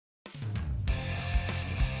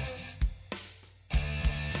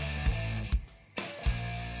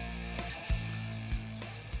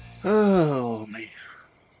Oh, man.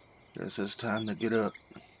 Guess it's time to get up.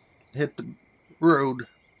 Hit the road.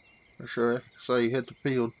 Or should I say hit the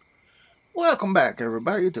field. Welcome back,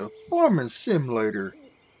 everybody, to Farming Simulator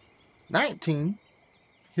 19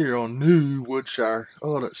 here on New Woodshire.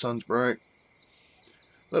 Oh, that sun's bright.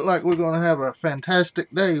 Look like we're going to have a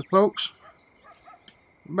fantastic day, folks.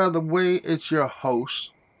 By the way, it's your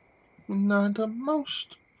host, not the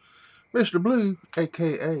most, Mr. Blue,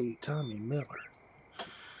 a.k.a. Tommy Miller.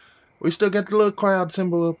 We still got the little cloud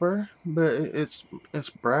symbol up there, but it's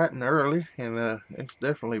bright and early, and it's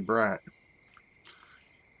definitely bright.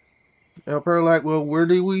 Up there like, well, where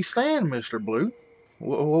do we stand, Mr. Blue?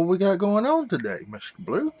 What we got going on today, Mr.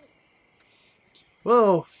 Blue?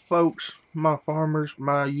 Well, folks, my farmers,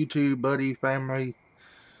 my YouTube buddy family,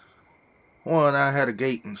 one, I had a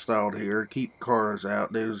gate installed here to keep cars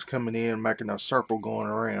out. They was coming in, making a circle going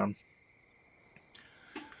around.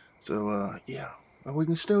 So, yeah, but we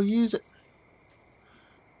can still use it.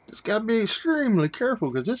 Just gotta be extremely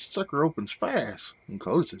careful because this sucker opens fast and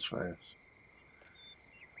closes fast.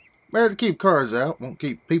 Better to keep cars out, won't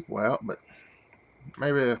keep people out, but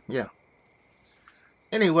maybe, yeah.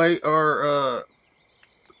 Anyway, our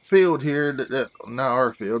field here, not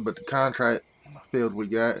our field, but the contract field we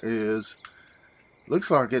got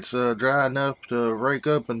looks like it's dry enough to rake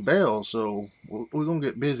up and bale, so we're gonna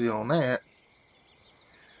get busy on that.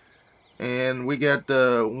 And we got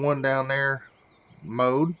the one down there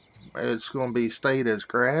mowed. It's gonna be stayed as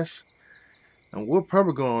grass, and we're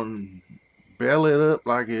probably gonna bale it up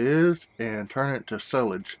like it is and turn it to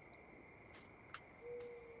silage.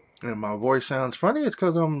 And my voice sounds funny. It's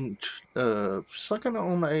because I'm sucking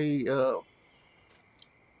on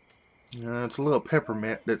it's a little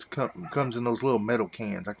peppermint that comes in those little metal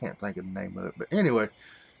cans. I can't think of the name of it. But anyway,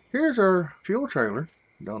 here's our fuel trailer.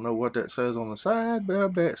 Don't know what that says on the side, but I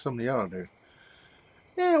bet some of y'all do.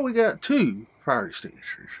 And we got 2 fire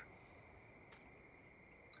extinguishers.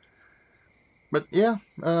 But yeah,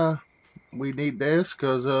 we need this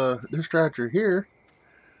because this tractor here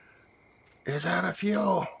is out of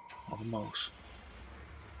fuel. Almost.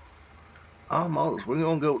 We're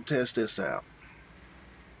going to go test this out.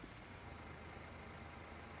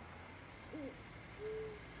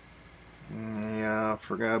 Yeah, I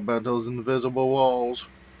forgot about those invisible walls.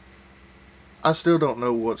 I still don't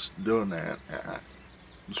know what's doing that.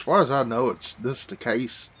 As far as I know, this is the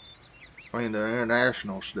case. I mean, the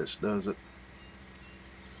International that does it.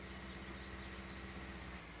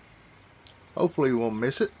 Hopefully, we won't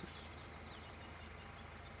miss it.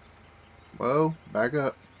 Whoa, back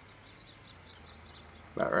up.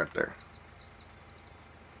 About right there.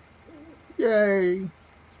 Yay!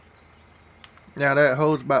 Now that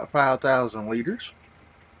holds about 5,000 liters.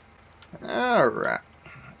 Alright.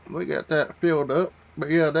 We got that filled up. But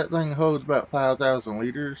yeah, that thing holds about 5,000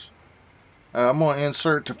 liters. I'm going to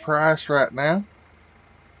insert the price right now.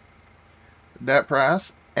 That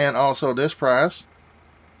price. And also this price.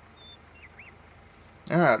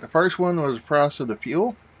 Alright, the first one was the price of the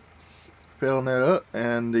fuel. Filling it up.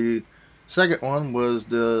 And the second one was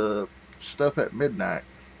the stuff at midnight.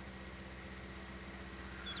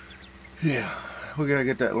 Yeah, we got to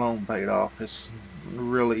get that loan paid off. It's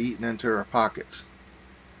really eating into our pockets.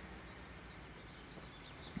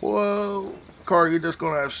 Whoa, car, you're just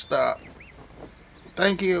going to have to stop.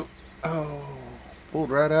 Thank you. Oh,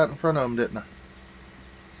 pulled right out in front of him, didn't I?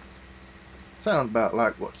 Sounds about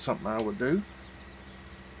like something I would do.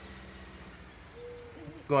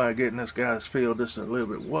 Going to get in this guy's field just a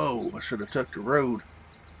little bit. Whoa, I should have took the road.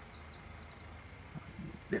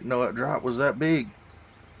 Didn't know that drop was that big.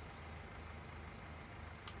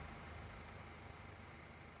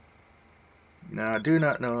 Now, I do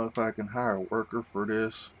not know if I can hire a worker for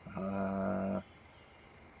this.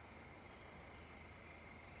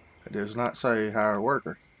 It does not say hire a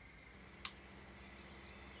worker.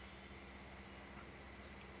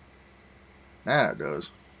 Now it does.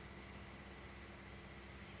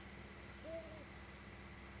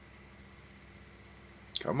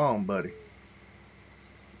 Come on, buddy.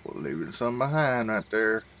 We're leaving some behind right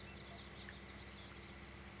there.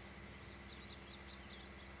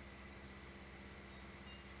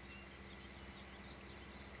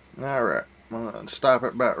 Alright, I'm going to stop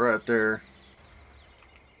it about right there.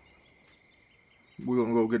 We're going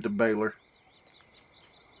to go get the baler.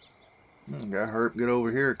 Got hurt, get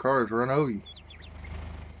over here, cars run over you.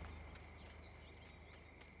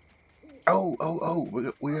 Oh,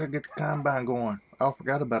 we got to get the combine going. I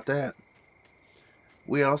forgot about that.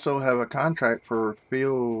 We also have a contract for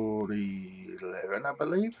field 11, I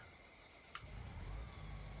believe.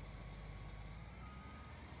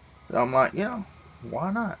 I'm like,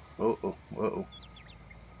 why not? Uh-oh.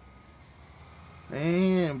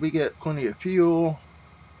 And we got plenty of fuel.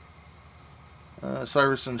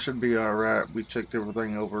 Servicing should be alright. We checked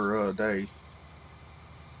everything over a day.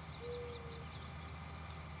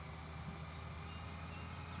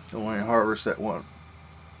 And we harvest that one.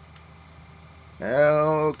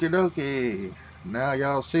 Okie dokie. Now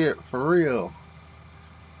y'all see it for real.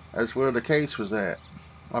 That's where the case was at.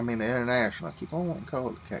 I mean the international. I keep on wanting to call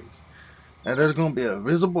it the case. Now there's going to be a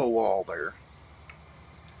visible wall there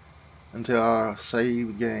until I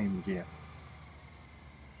save game again.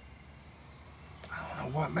 I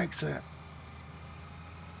don't know what makes that.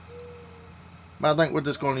 But I think we're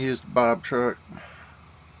just going to use the Bob truck.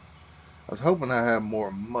 I was hoping I have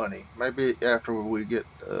more money. Maybe after we get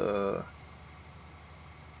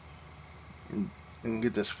and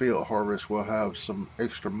get this field harvest, we'll have some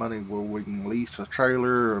extra money where we can lease a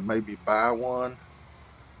trailer or maybe buy one.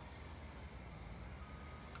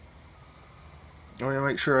 I'm going to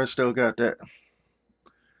make sure I still got that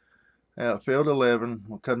field 11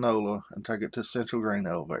 with canola and take it to Central Grain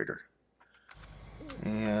Elevator.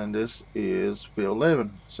 And this is field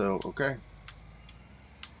 11, so okay.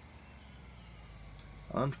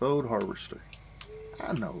 Unfold harvester.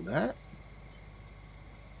 I know that.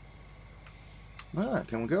 Alright,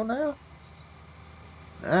 can we go now?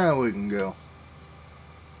 Now we can go.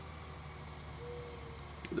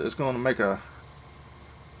 Just going to make a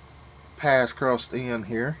pass across the end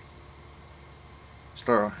here.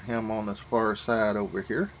 Start him on this far side over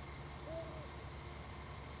here.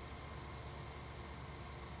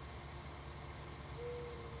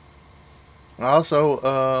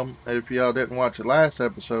 Also, if y'all didn't watch the last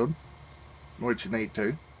episode, which you need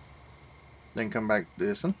to, then come back to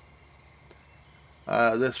this one.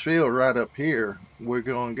 This field right up here, we're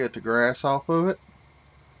going to get the grass off of it.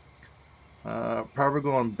 Probably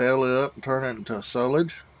going to bale it up and turn it into a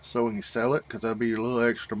silage so we can sell it, because that'll be a little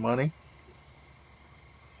extra money.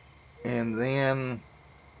 And then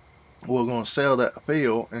we're going to sell that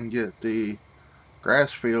field and get the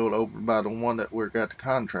grass field over by the one that we got the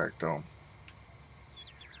contract on.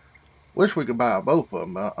 Wish we could buy both of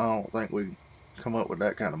them, but I don't think we can come up with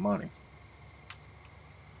that kind of money.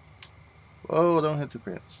 Oh, don't hit the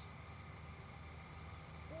fence.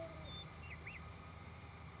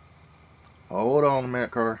 Hold on a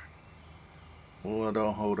minute, car. Oh,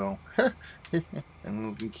 don't hold on. And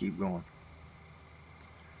we can keep going.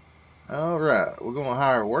 Alright, we're going to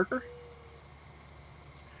hire a worker.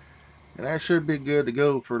 And that should be good to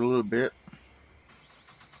go for a little bit.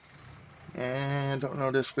 And don't know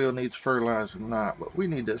if this field needs fertilizer or not, but we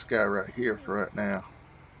need this guy right here for right now.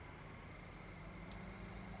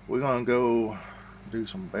 We're going to go do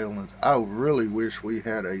some baling. I really wish we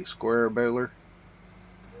had a square baler.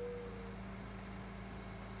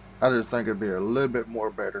 I just think it'd be a little bit more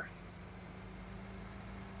better.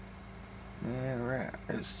 Yeah, right.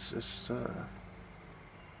 It's just,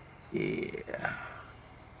 yeah.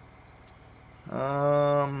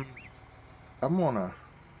 I'm gonna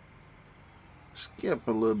skip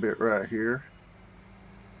a little bit right here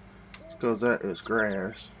because that is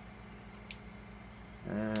grass.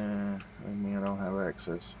 And I mean, I don't have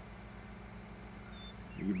access.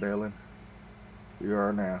 Are you baling? You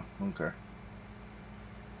are now. Okay.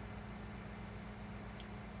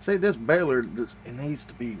 See, this baler, it needs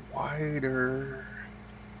to be wider.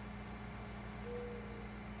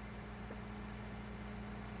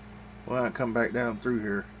 Well, I come back down through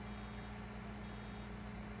here.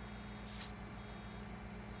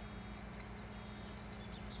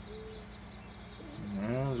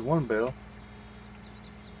 There's one bale.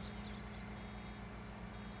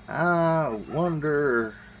 I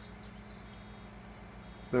wonder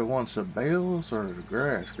if it wants the bales or the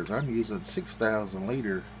grass, because I'm using 6,000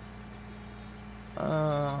 liter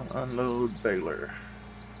unload baler.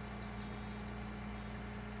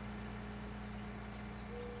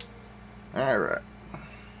 Alright.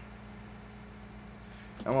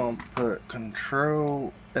 I'm going to put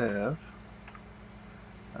Control F.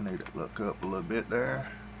 I need to look up a little bit there.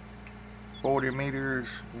 40 meters.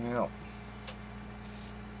 Yep.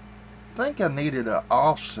 I think I needed an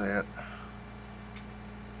offset,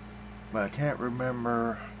 but I can't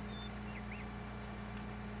remember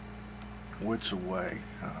which way.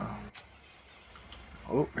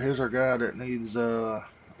 Oh, here's our guy that needs that.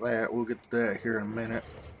 We'll get to that here in a minute.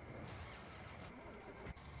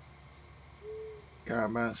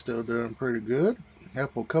 Combine's still doing pretty good.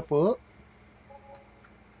 Help a couple up.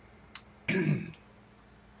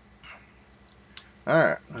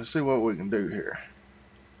 Alright, let's see what we can do here.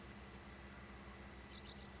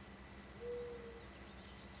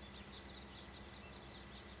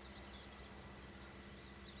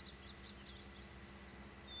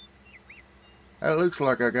 It looks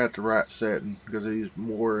like I got the right setting because he's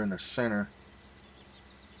more in the center.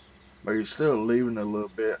 But he's still leaving a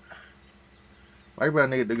little bit. Maybe I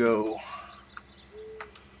need to go,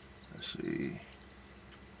 let's see,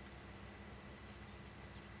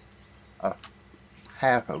 a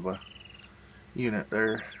half of a unit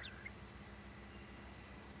there.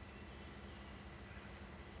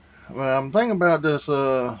 Well, I'm thinking about this,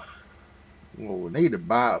 well, we need to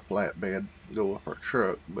buy a flatbed, go with our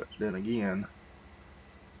truck, but then again,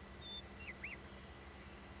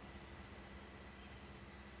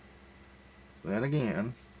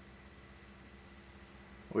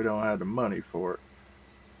 we don't have the money for it.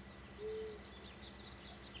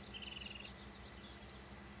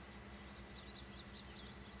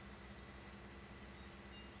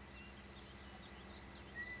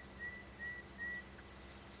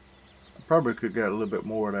 I probably could get a little bit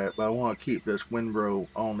more of that, but I want to keep this windrow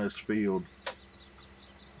on this field.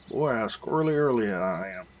 Boy, how squirrely early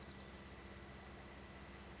I am.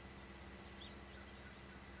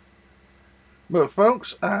 But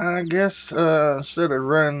folks, I guess instead of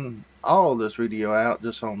running all this video out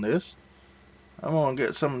just on this, I'm going to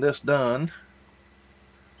get some of this done.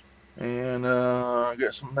 And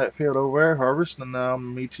get some of that field over there harvested, and I'll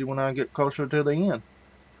meet you when I get closer to the end.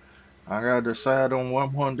 I got to decide on what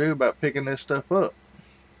I'm going to do about picking this stuff up.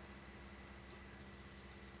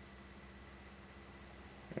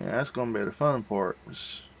 Yeah, that's going to be the fun part.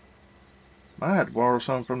 I had to borrow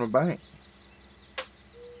some from the bank.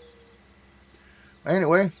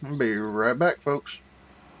 Anyway, I'll be right back, folks.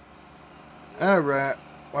 Alright,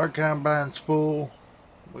 our combine's full.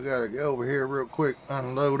 We gotta go over here real quick,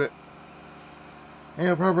 unload it.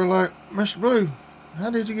 Yeah, probably like, Mr. Blue,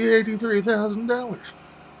 how did you get $83,000?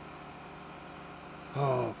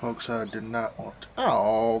 Oh, folks, I did not want to.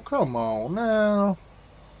 Oh, come on now.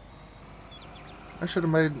 I should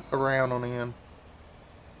have made a round on the end.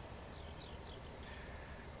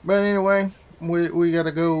 But anyway, we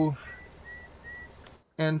gotta go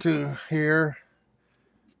into here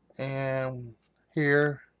and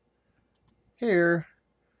here,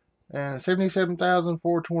 and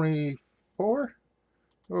 77,424.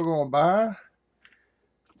 We're gonna buy.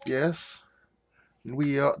 Yes,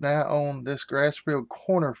 we now own this grass field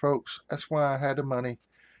corner, folks. That's why I had the money.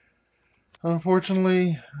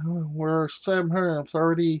 Unfortunately, we're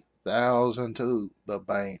 730,000 to the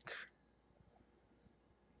bank.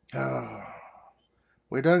 Oh,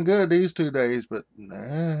 we done good these 2 days, but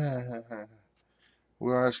we're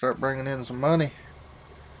gonna start bringing in some money.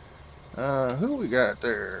 Who we got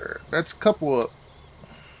there? That's CoupleUp.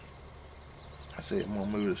 I see it. I'm gonna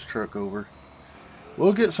move this truck over.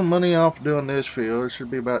 We'll get some money off doing this field. It should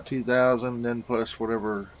be about 2,000, then plus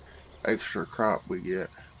whatever extra crop we get.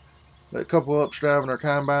 But CoupleUp's driving our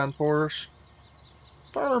combine for us.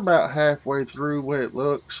 Probably about halfway through the way it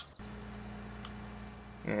looks.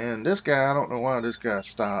 And this guy, I don't know why this guy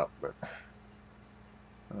stopped, but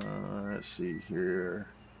let's see here.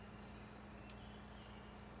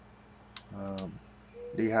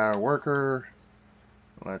 De-hire worker.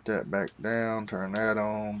 Let that back down, turn that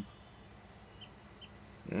on.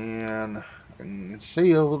 And you can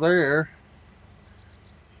see over there,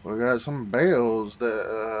 we got some bales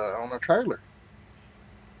that on the trailer.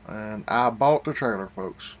 And I bought the trailer,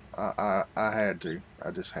 folks. I had to.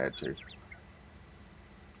 I just had to.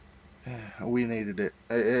 We needed it.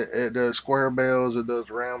 It does square bales, it does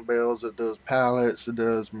round bales, it does pallets, it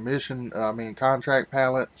does contract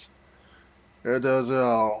pallets. It does it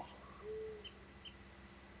all.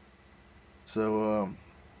 So,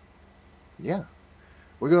 yeah.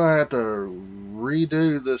 We're going to have to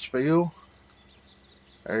redo this field.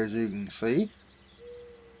 As you can see.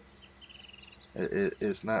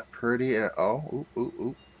 It's not pretty at all. Ooh, ooh,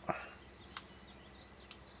 ooh.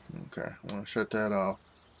 Okay, I'm going to shut that off.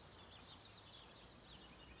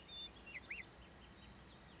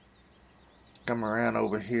 Come around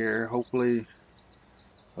over here. Hopefully,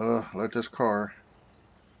 let this car.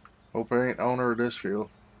 Hope I ain't owner of this field.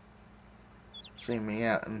 See me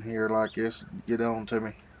out in here like this. Get on to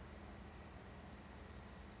me.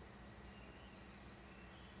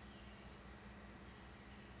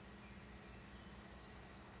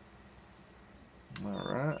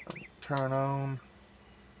 Alright, turn on.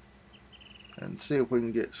 And see if we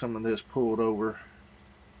can get some of this pulled over.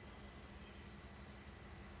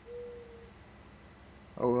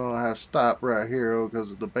 Oh, we're gonna have to stop right here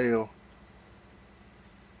because of the bale.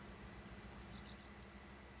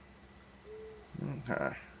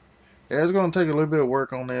 Okay. Yeah, it's gonna take a little bit of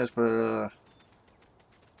work on this, but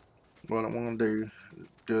what I want to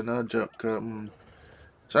do another jump cut and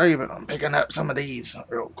save it. I'm picking up some of these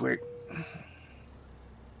real quick.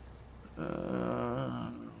 Yeah,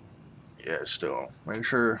 it's still on. Make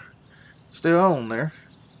sure it's still on there.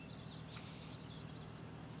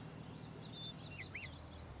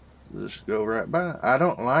 Just go right by. I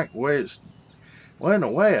don't like the way it's. Well, in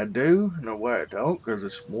a way I do, in a way I don't, because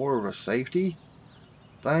it's more of a safety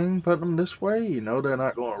thing putting them this way. You know they're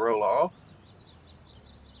not going to roll off.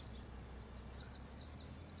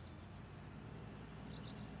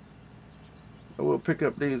 We'll pick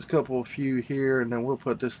up these few here, and then we'll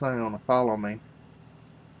put this thing on a follow me.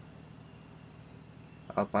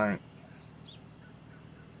 I think.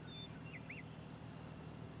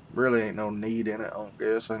 Really ain't no need in it, I don't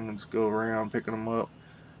guess. I can just go around picking them up.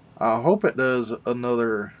 I hope it does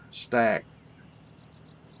another stack.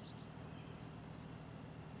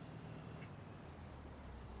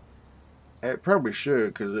 It probably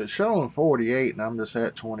should, because it's showing 48 and I'm just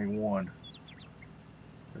at 21.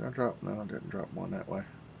 Did I drop? No, I didn't drop one that way.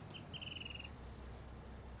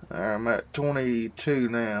 I'm at 22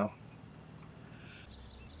 now.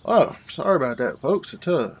 Oh, sorry about that, folks. It's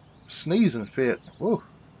a sneezing fit. Whoa.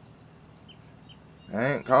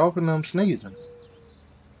 I ain't coughing, I'm sneezing.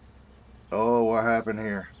 Oh, what happened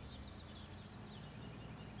here?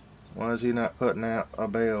 Why is he not putting out a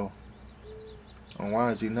bell? And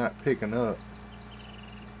why is he not picking up?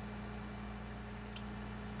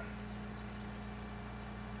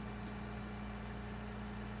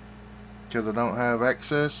 Because I don't have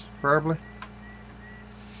access, probably.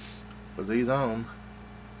 Because he's on.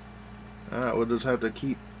 Alright, we'll just have to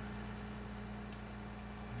keep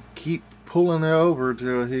pulling it over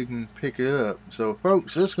till he can pick it up. So,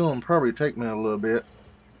 folks, this is going to probably take me a little bit.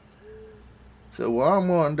 So, what I'm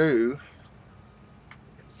going to do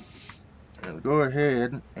is go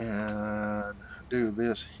ahead and do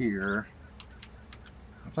this here.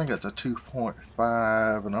 I think it's a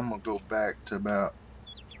 2.5, and I'm going to go back to about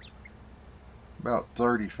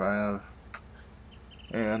 35.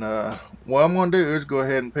 And what I'm going to do is go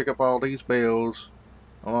ahead and pick up all these bales.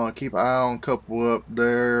 I want to keep an eye on CoupleUp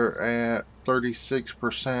there at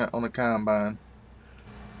 36% on the combine.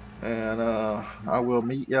 And I will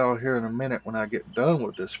meet y'all here in a minute when I get done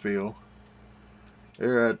with this field.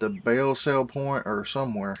 They're at the bale sale point or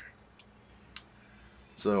somewhere.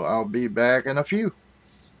 So I'll be back in a few.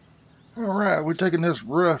 Alright, we're taking this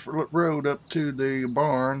rough road up to the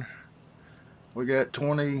barn. We got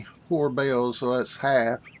 24 bales, so that's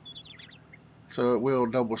half. So it will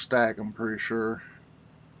double stack, I'm pretty sure.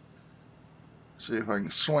 See if I can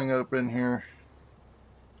swing up in here.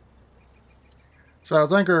 So I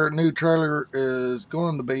think our new trailer is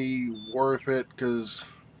going to be worth it because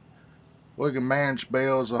we can manage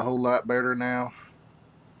bales a whole lot better now.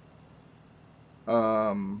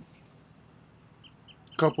 CoupleUp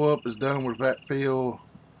is done with that field.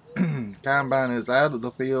 Combine is out of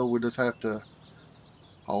the field. We just have to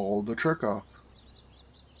haul the truck off.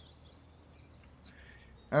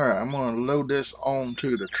 Alright, I'm going to load this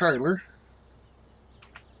onto the trailer.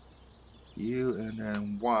 U and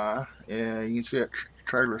then Y. Yeah, you can see that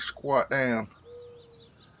trailer squat down.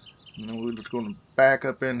 And then we're just going to back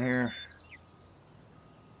up in here.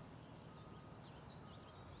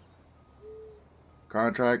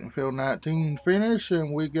 Contract and field 19 finish,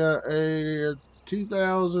 and we got a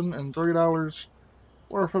 $2,003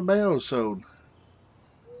 worth of bales sold.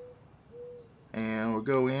 And we'll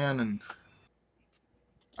go in and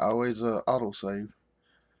always auto save.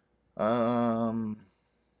 Uh-oh.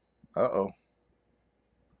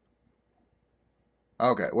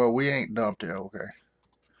 Okay, well, we ain't dumped it. Okay.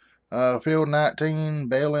 Field 19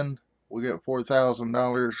 baling, we get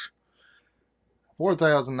 $4,000.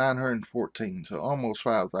 4,914, so almost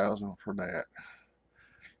 5,000 for that.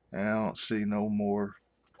 And I don't see no more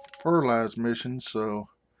fertilized missions, so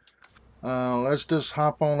let's just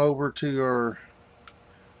hop on over to our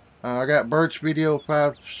I got Burchvideo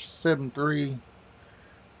 573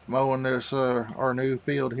 mowing this our new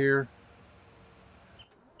field here.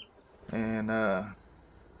 And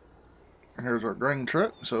here's our grain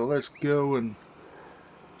truck, so let's go and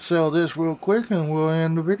sell this real quick and we'll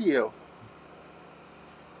end the video.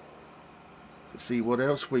 Let's see what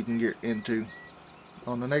else we can get into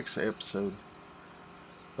on the next episode.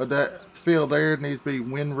 But that field there needs to be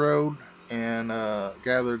windrowed and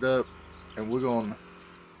gathered up, and we're going.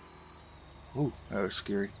 Ooh, that was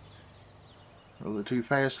scary. A little too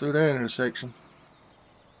fast through that intersection.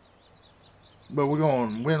 But we're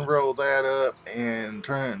going to windrow that up and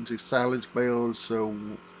turn it into silage bales, so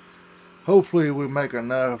hopefully we make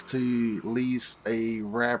enough to lease a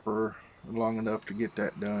wrapper long enough to get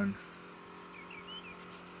that done.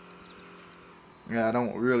 Yeah, I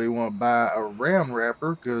don't really want to buy a ram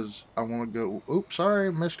wrapper because I want to go. Oops,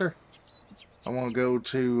 sorry, mister. I want to go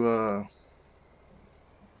to,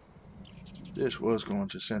 this was going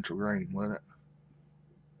to Central Grain, wasn't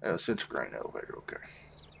it? Central Grain elevator, okay.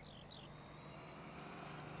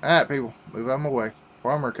 Alright, people, move out of my way.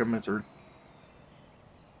 Farmer coming through.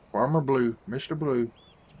 Farmer Blue, Mr. Blue.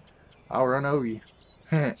 I'll run over you.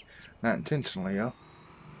 Not intentionally, y'all.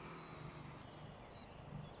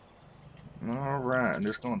 Alright,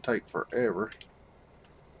 it's going to take forever.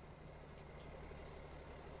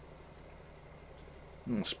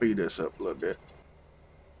 I'm going to speed this up a little bit.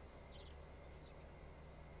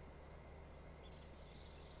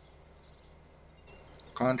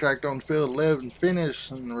 Contract on field 11 finish,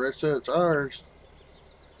 and the rest of it's ours.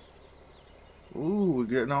 Ooh, we're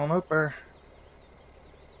getting on up there.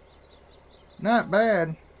 Not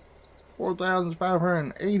bad.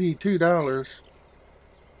 $4,582.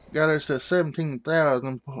 Got us to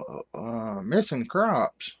 17,000. Missing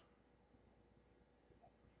crops.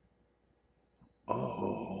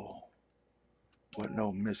 Oh, what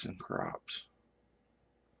no missing crops?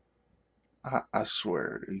 I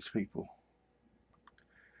swear to these people.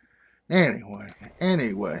 Anyway,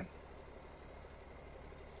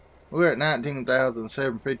 we're at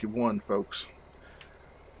 19,751, folks.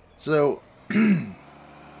 So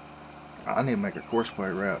I need to make a course play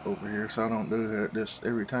route over here, so I don't do this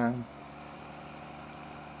every time.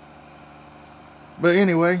 But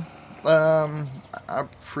anyway, I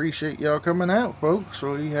appreciate y'all coming out, folks.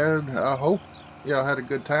 I hope y'all had a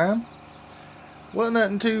good time. Wasn't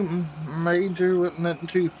nothing too major, wasn't nothing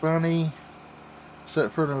too funny,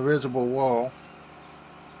 except for the invisible wall.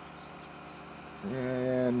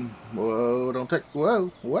 And whoa, don't take,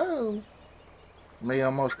 whoa, me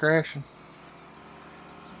almost crashing.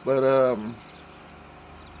 But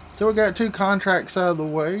so we got 2 contracts out of the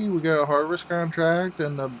way. We got a harvest contract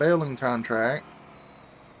and a baling contract.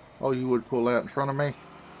 Oh, you would pull out in front of me?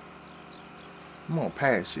 I'm gonna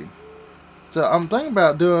pass you. So I'm thinking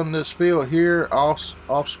about doing this field here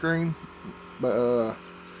off screen, but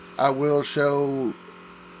I will show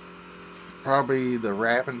probably the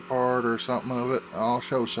wrapping part or something of it. I'll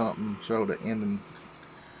show something, show the ending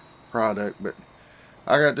product. But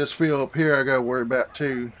I got this field up here I gotta worry about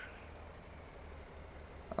too.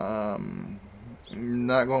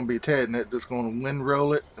 Not gonna be tedding it, just gonna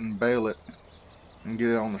windroll it and bale it and get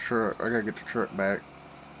it on the truck. I gotta get the truck back.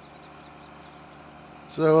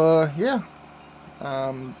 So yeah,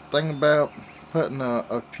 thinking about putting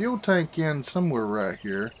a fuel tank in somewhere right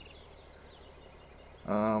here.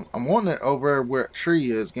 I'm wanting it over where a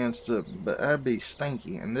tree is against the, but that'd be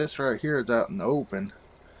stinky. And this right here is out in the open,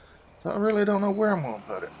 so I really don't know where I'm gonna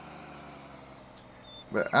put it.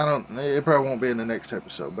 But it probably won't be in the next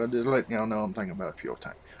episode, but just letting y'all know I'm thinking about a fuel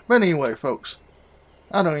tank. But anyway, folks,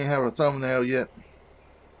 I don't even have a thumbnail yet.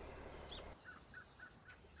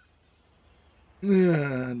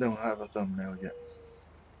 Yeah, I don't have a thumbnail yet.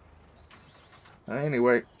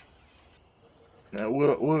 Anyway,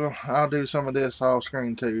 I'll do some of this off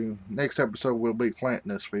screen too. Next episode we'll be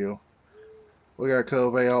planting this field. We gotta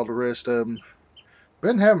cultivate all the rest of them.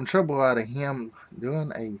 Been having trouble out of him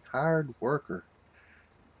doing a hired worker.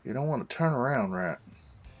 You don't want to turn around right.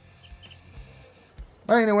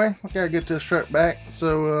 But anyway, I gotta get this truck back.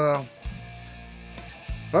 So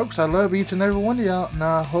folks, I love each and every one of y'all, and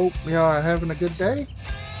I hope y'all are having a good day,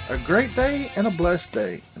 a great day, and a blessed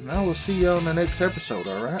day. And I will see y'all in the next episode,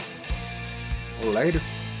 alright? Later.